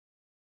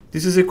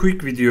This is a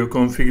quick video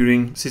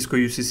configuring Cisco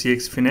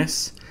UCCX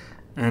Finesse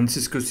and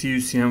Cisco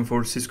CUCM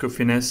for Cisco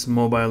Finesse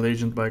Mobile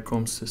Agent by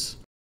Comstice.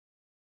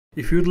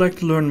 If you would like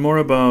to learn more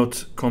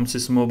about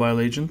Comstice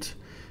Mobile Agent,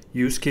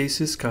 use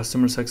cases,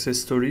 customer success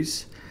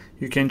stories,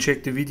 you can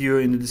check the video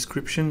in the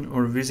description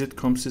or visit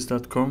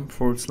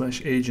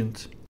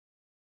comstice.com/agent.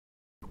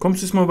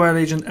 Comstice Mobile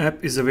Agent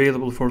app is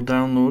available for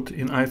download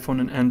in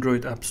iPhone and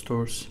Android app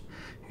stores.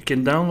 You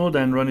can download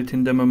and run it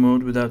in demo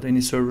mode without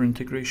any server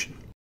integration.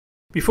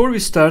 Before we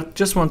start,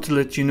 just want to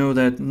let you know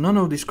that none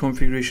of these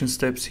configuration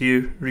steps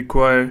here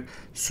require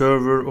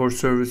server or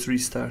service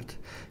restart.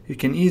 You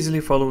can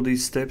easily follow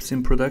these steps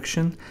in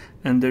production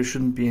and there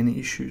shouldn't be any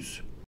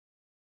issues.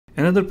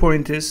 Another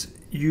point is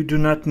you do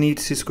not need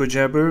Cisco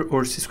Jabber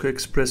or Cisco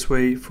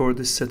Expressway for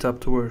this setup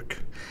to work,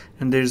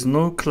 and there is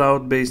no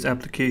cloud-based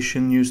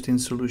application used in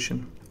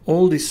solution.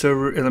 All these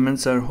server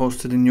elements are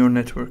hosted in your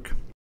network.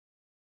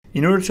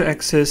 In order to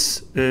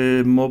access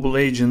a mobile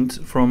agent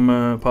from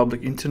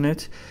public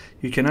internet,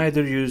 you can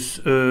either use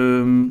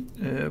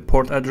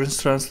port address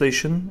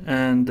translation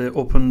and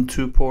open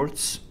two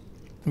ports,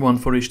 one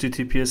for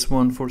HTTPS,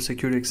 one for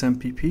secure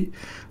XMPP,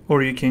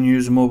 or you can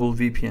use mobile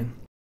VPN.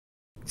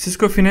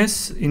 Cisco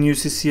Finesse in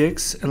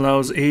UCCX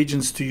allows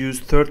agents to use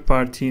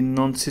third-party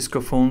non-Cisco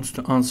phones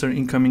to answer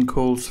incoming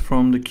calls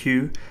from the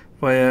queue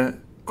via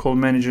Call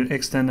Manager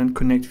Extend and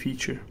Connect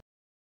feature.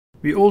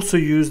 We also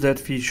use that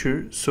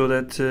feature so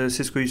that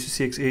Cisco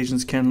UCCX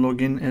agents can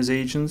log in as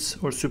agents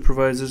or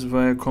supervisors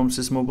via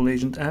Comstice Mobile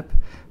Agent app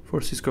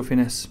for Cisco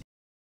Finesse.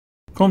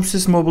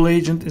 Comstice Mobile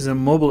Agent is a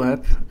mobile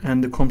app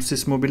and the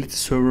Comstice Mobility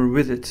Server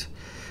with it,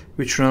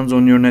 which runs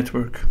on your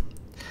network.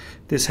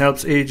 This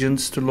helps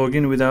agents to log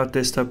in without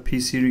desktop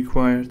PC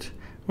required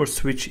or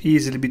switch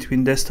easily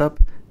between desktop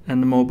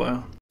and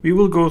mobile. We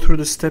will go through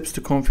the steps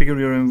to configure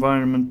your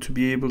environment to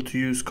be able to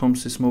use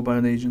Comstice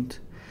Mobile Agent.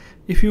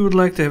 If you would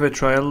like to have a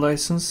trial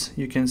license,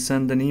 you can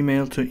send an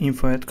email to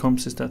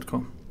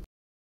info@comstice.com.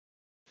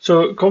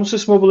 So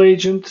Comstice Mobile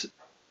Agent,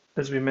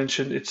 as we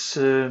mentioned, it's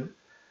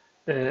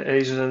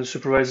agent and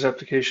supervisor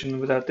application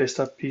without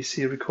desktop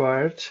PC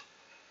required.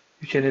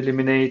 You can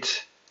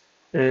eliminate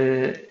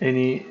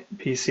any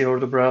PC or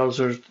the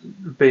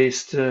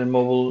browser-based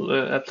mobile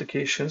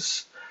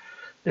applications,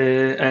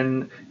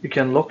 and you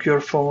can lock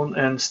your phone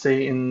and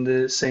stay in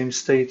the same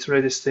state,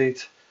 ready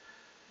state,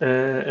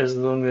 as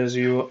long as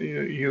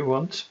you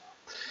want.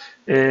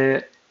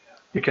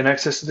 You can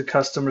access the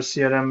customer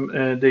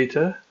CRM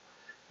data.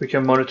 We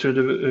can monitor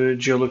the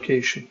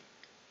geolocation.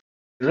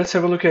 Let's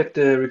have a look at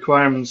the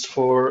requirements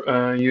for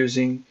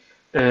using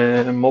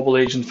mobile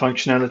agent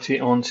functionality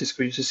on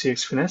Cisco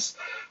UCCX Finesse.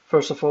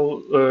 First of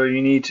all,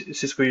 you need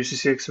Cisco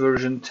UCCX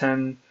version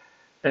 10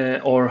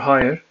 or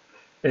higher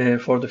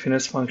for the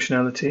Finesse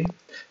functionality,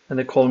 and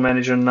the Call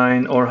Manager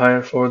 9 or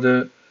higher for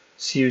the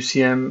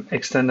CUCM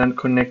Extend and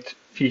Connect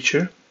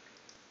feature.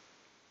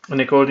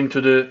 And according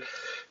to the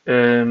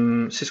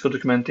Cisco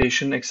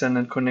documentation, Extend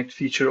and Connect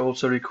feature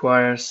also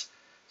requires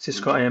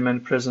Cisco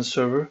IMN presence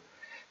server.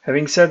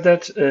 Having said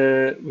that,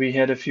 we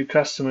had a few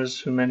customers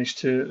who managed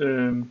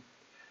to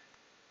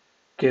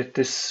get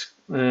this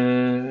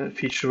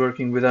feature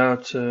working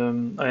without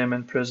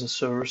IMN presence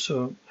server,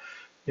 so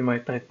you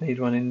might not need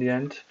one in the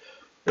end,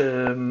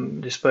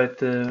 despite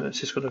the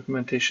Cisco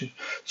documentation.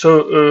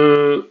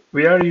 So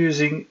we are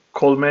using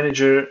Call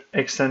Manager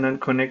Extend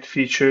and Connect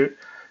feature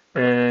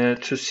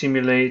to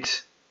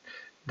simulate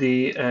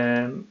the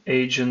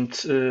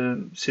agent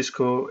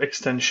Cisco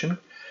extension.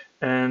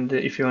 And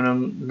if you want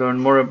to learn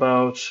more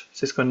about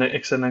Cisco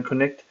Extend and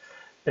Connect,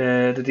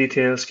 the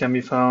details can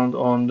be found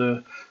on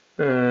the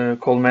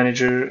Call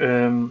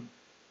Manager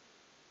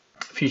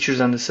features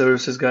and the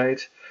services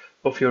guide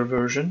of your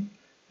version,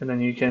 and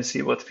then you can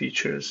see what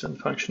features and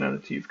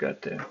functionality you've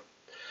got there.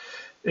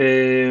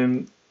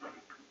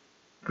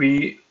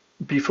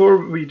 Before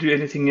we do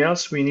anything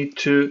else, we need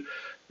to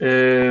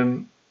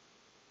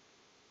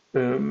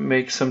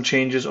make some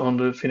changes on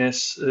the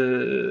Finesse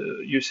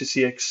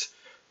UCCX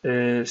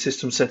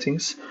system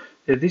settings.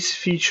 This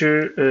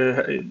feature,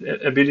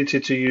 ability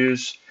to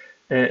use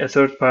a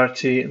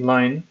third-party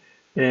line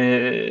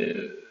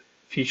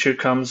feature,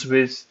 comes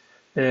with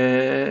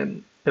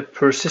a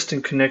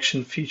persistent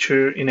connection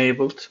feature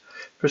enabled.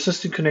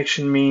 Persistent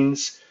connection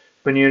means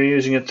when you're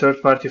using a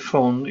third-party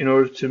phone, in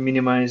order to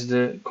minimize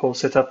the call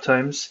setup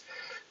times,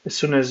 as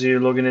soon as you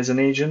log in as an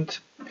agent,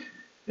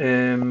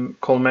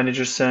 Call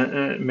Manager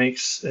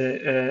makes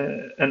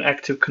an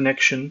active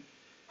connection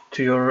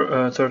to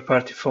your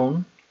third-party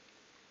phone,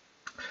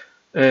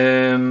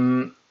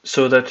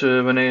 so that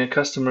when a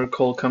customer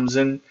call comes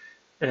in,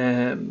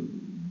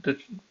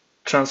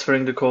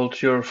 transferring the call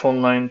to your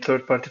phone line,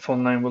 third-party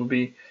phone line, will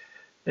be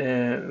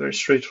very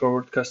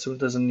straightforward. Customer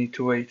doesn't need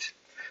to wait.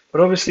 But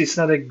obviously it's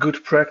not a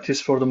good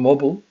practice for the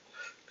mobile,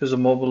 because the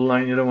mobile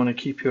line, you don't want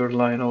to keep your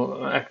line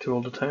active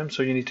all the time,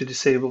 so you need to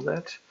disable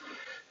that.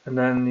 And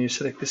then you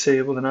select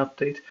disable and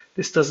update.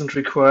 This doesn't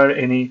require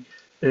any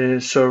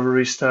server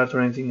restart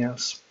or anything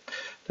else.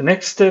 The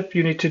next step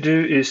you need to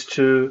do is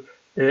to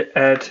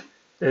add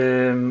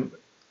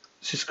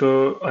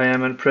Cisco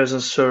IAM and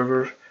presence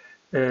server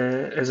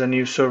as a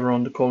new server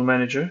on the call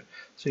manager.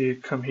 So you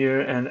come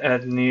here and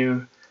add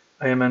new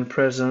IAM and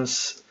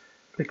presence,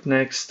 click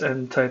next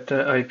and type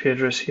the IP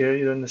address here.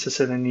 You don't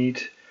necessarily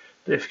need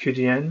the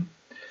FQDN,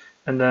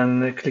 and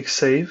then click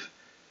save.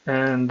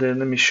 And let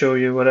me show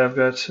you what I've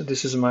got.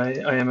 This is my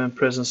IAM and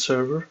presence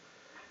server,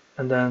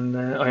 and then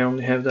I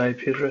only have the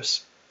IP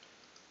address.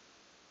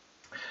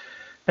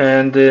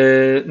 And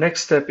the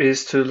next step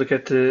is to look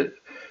at the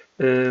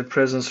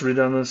presence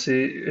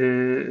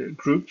redundancy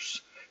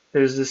groups.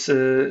 There's this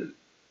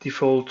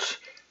default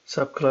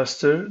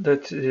subcluster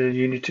that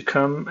you need to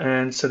come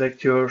and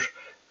select your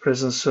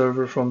presence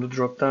server from the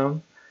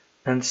dropdown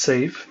and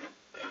save.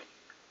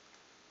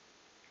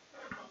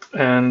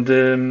 And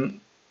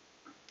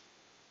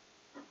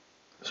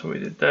so we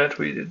did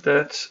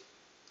that.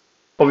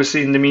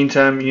 Obviously, in the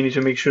meantime, you need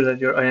to make sure that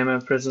your IAM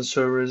and presence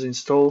server is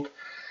installed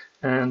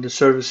and the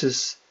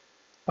services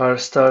are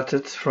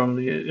started from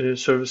the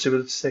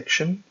serviceability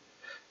section.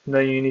 And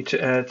then you need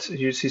to add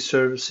UC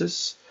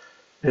services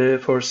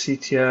for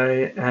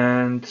CTI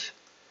and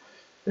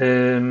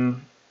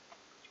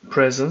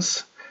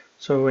presence.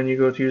 So when you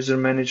go to user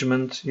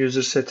management,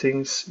 user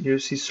settings,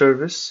 UC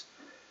service,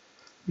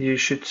 you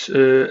should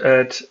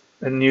add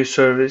a new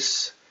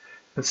service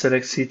and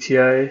select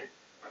CTI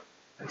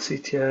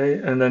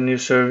and then new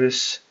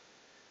service,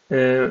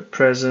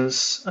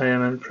 presence,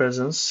 IAM and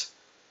presence.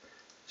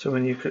 So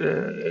when you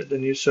the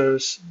new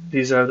service,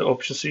 these are the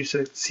options. So you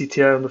select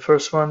CTI on the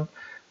first one,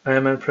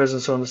 IAM and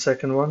presence on the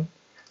second one,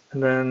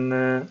 and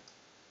then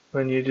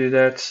when you do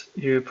that,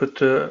 you put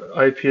the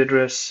IP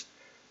address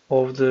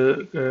of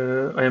the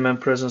IAM and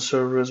presence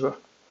server as well.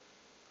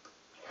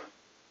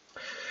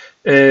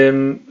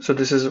 So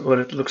this is what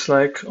it looks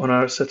like on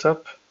our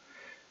setup,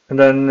 and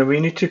then we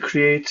need to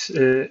create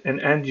an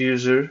end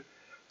user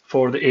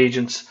for the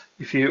agents.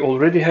 If you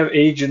already have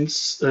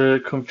agents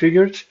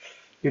configured,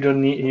 you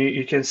don't need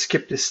you can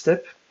skip this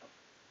step.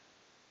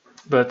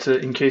 But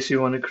in case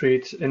you want to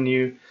create a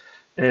new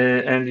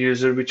end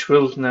user, which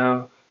will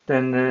now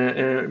then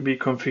be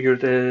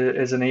configured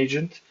as an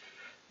agent,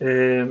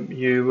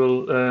 you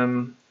will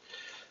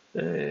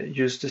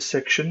use this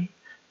section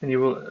and you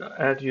will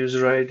add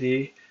user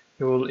ID.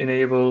 You will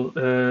enable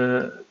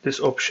this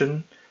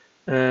option,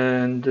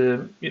 and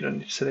you don't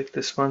need to select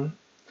this one.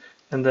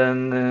 And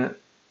then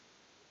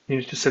you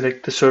need to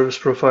select the service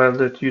profile,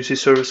 that UC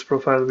service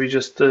profile we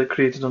just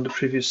created on the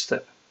previous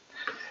step.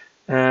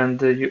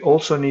 And you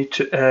also need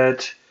to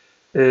add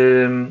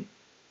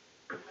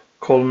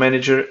call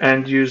manager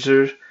end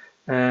user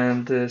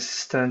and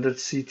standard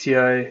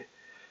CTI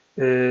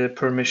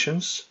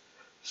permissions.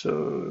 So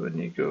when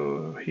you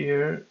go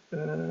here,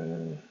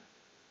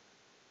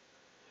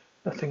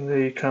 I think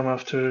they come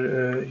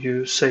after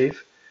you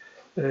save.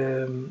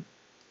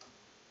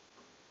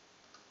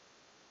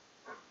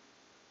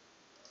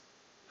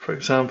 For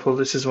example,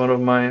 this is one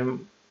of my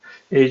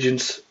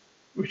agents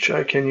which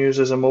I can use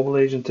as a mobile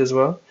agent as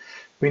well.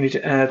 We need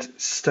to add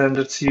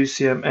standard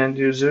CUCM end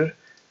user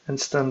and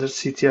standard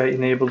CTI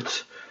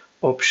enabled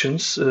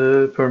options,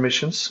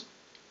 permissions,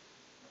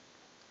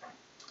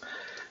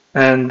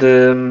 and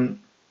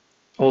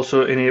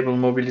also enable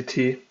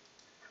mobility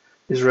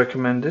is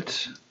recommended,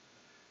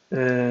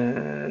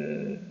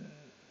 and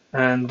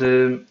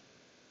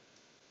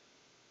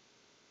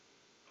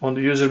on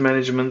the user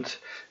management,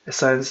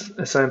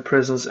 assign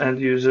presence end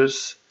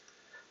users,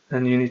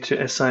 and you need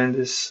to assign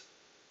this.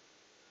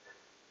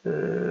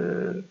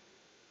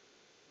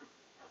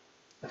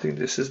 I think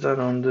this is done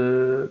on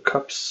the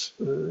CUPS,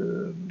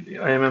 the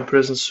IAM and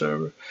presence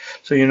server.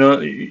 So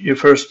you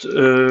first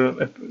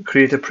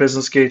create a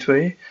presence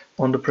gateway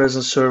on the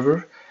presence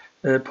server,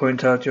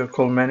 point out your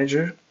call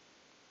manager,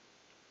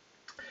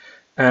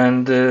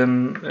 and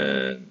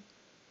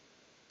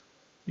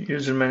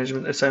user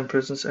management, assign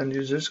presence end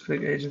users,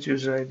 click agent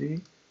user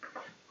ID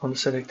on the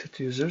selected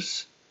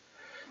users.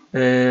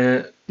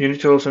 You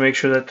need to also make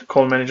sure that the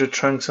call manager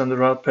trunks and the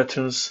route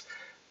patterns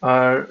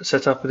are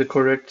set up with the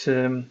correct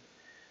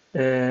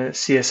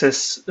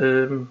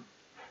CSS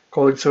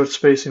calling search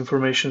space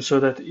information, so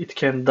that it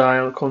can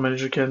dial, call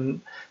manager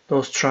can,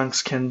 those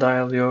trunks can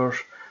dial your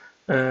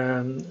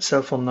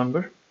cell phone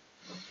number.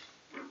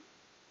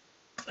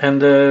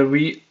 And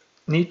we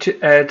need to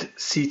add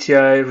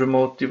CTI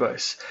remote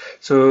device.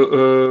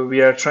 So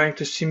we are trying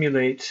to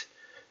simulate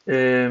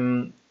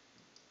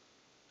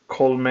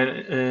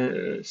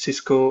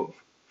Cisco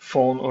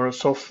phone or a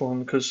soft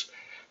phone, because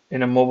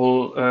in a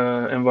mobile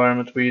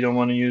environment we don't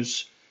want to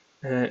use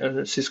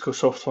a Cisco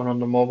soft phone on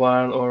the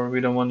mobile, or we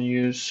don't want to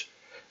use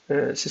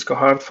Cisco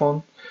hard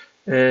phone.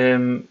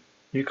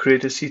 You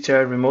create a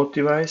CTI remote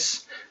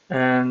device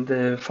and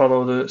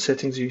follow the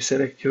settings. You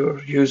select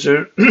your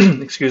user,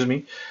 excuse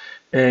me,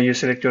 you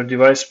select your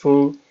device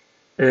pool,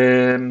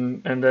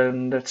 and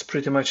then that's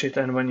pretty much it.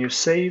 And when you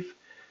save,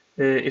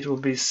 it will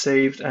be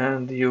saved,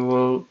 and you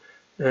will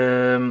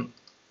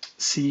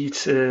see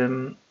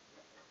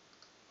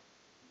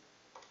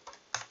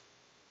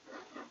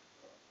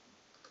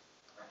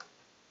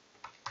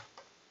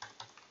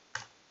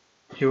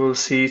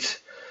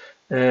it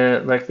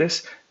like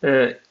this.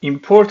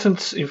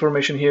 Important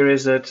information here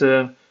is that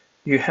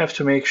you have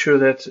to make sure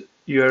that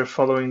you are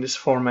following this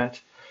format.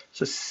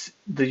 So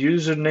the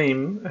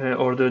username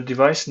or the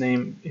device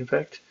name, in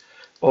fact,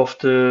 of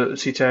the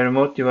CTI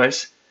remote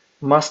device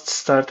must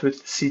start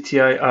with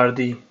CTI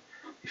RD.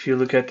 If you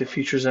look at the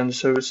features and the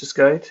services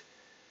guide,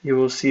 you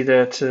will see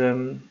that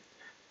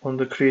on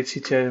the create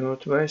CTI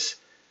remote device,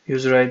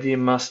 user ID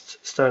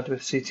must start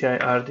with CTI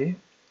RD.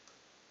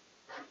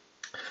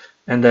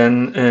 And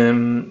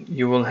then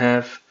you will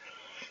have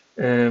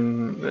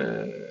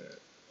the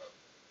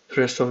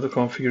rest of the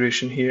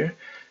configuration here.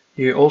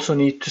 You also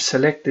need to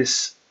select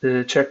this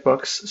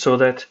checkbox so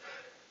that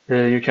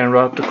you can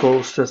route the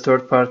calls to a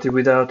third party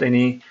without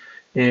any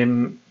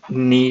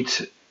need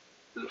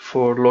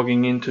for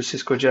logging into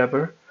Cisco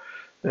Jabber.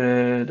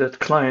 That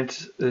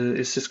client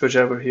is Cisco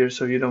Jabber here,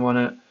 so you don't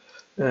want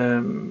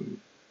to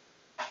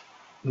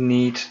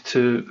need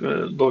to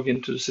log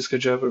into Cisco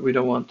Jabber. We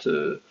don't want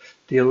to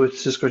deal with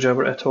Cisco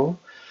Jabber at all.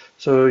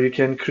 So you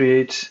can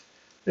create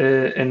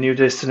a new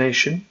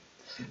destination.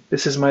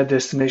 This is my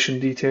destination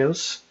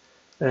details,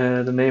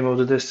 the name of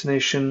the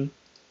destination,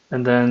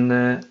 and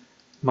then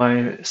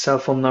my cell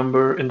phone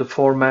number in the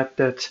format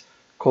that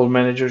call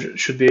manager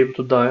should be able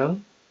to dial,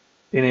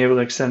 enable,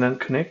 extend, and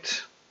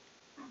connect.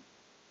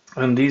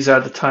 And these are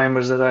the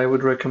timers that I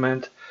would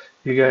recommend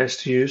you guys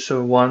to use.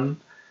 So 1,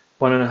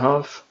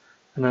 1.5,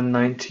 and then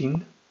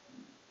 19.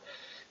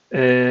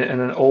 And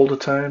then all the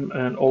time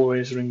and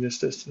always ring this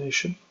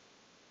destination.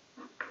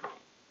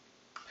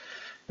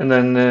 And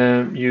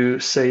then you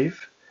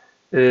save.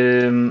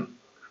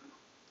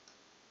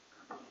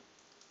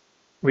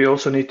 We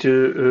also need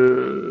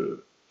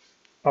to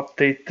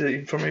update the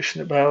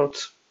information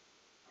about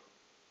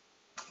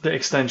the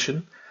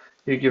extension.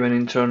 You give an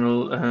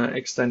internal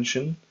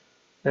extension,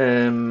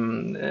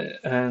 and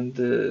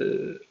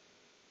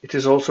it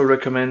is also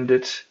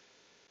recommended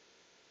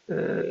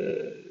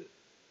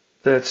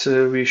that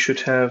we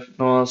should have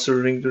no answer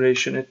ring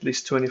duration at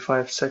least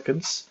 25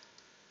 seconds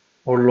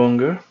or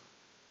longer.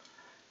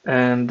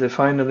 And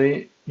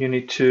finally, you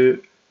need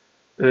to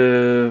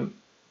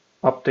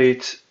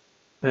update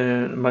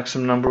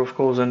maximum number of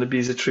calls and the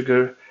busy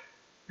trigger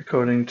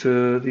according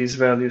to these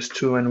values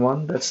 2 and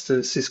 1. That's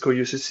the Cisco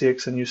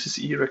UCCX and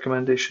UCCE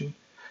recommendation.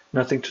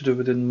 Nothing to do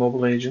with the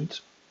mobile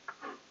agent.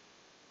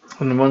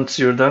 And once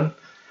you're done,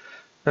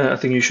 I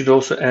think you should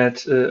also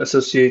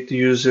associate the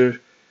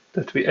user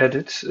that we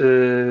added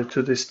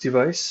to this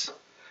device,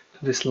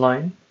 to this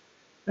line,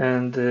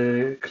 and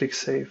click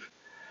save.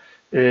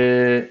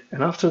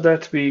 And after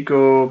that, we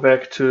go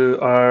back to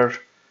our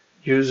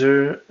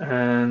user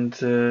and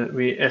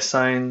we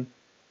assign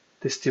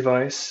this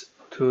device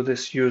to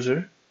this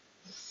user,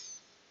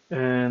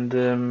 and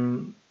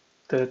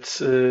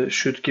that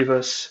should give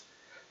us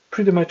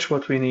pretty much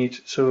what we need.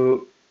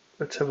 So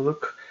let's have a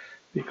look.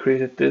 We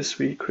created this,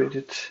 we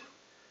created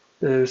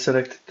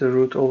selected the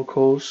route all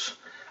calls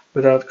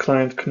without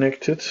client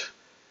connected,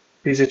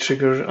 busy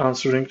trigger,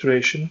 answer ring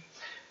duration.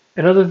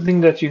 Another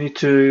thing that you need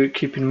to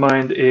keep in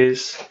mind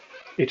is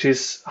it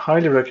is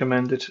highly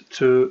recommended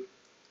to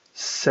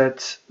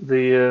set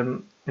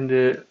the in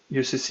the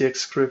UCCX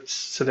scripts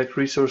select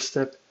resource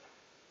step,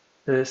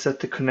 set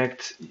the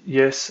connect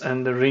yes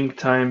and the ring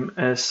time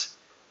as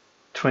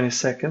 20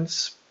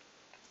 seconds.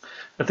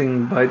 I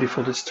think by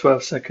default it's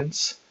 12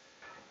 seconds.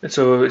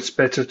 So it's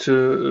better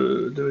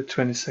to do it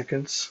 20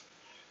 seconds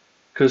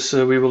because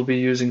we will be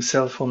using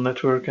cell phone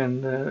network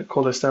and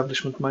call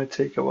establishment might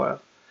take a while.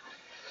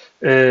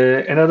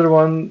 Another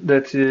one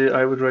that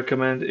I would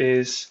recommend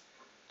is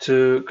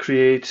to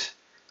create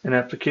an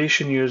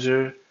application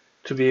user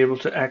to be able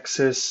to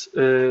access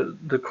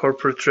the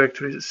corporate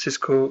directory,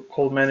 Cisco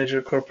Call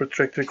Manager corporate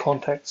directory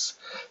contacts,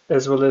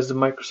 as well as the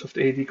Microsoft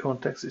AD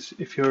contacts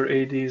if your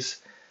AD is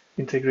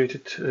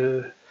integrated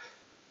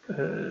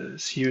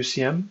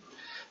CUCM.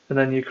 And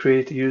then you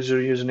create a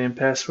username,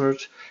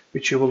 password,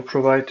 which you will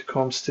provide to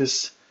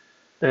Comstice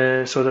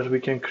so that we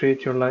can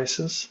create your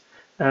license.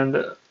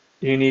 And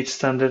you need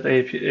standard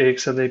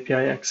AXL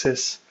API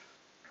access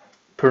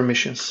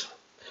permissions.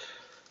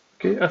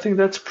 Okay, I think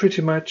that's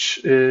pretty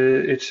much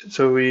it.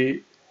 So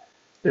we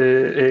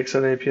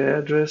AXL API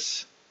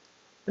address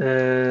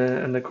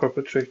and the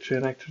corporate directory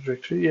and active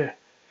directory. Yeah,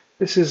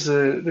 this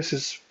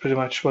is pretty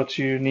much what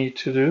you need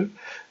to do.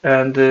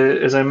 And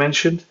as I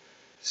mentioned,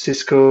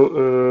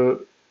 Cisco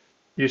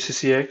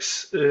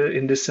UCCX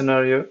in this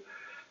scenario,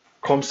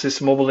 Comstice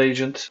Mobile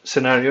Agent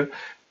scenario,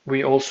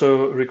 we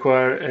also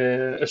require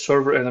a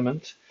server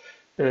element.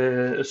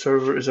 A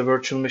server is a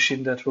virtual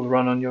machine that will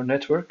run on your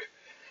network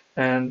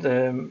and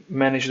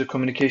manage the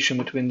communication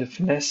between the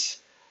Finesse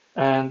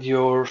and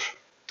your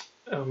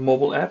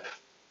mobile app.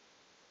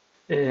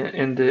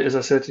 And as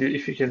I said,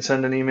 if you can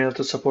send an email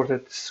to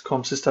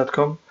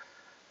support@comstice.com,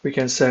 we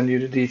can send you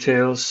the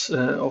details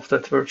of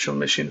that virtual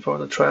machine for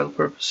the trial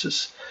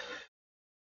purposes.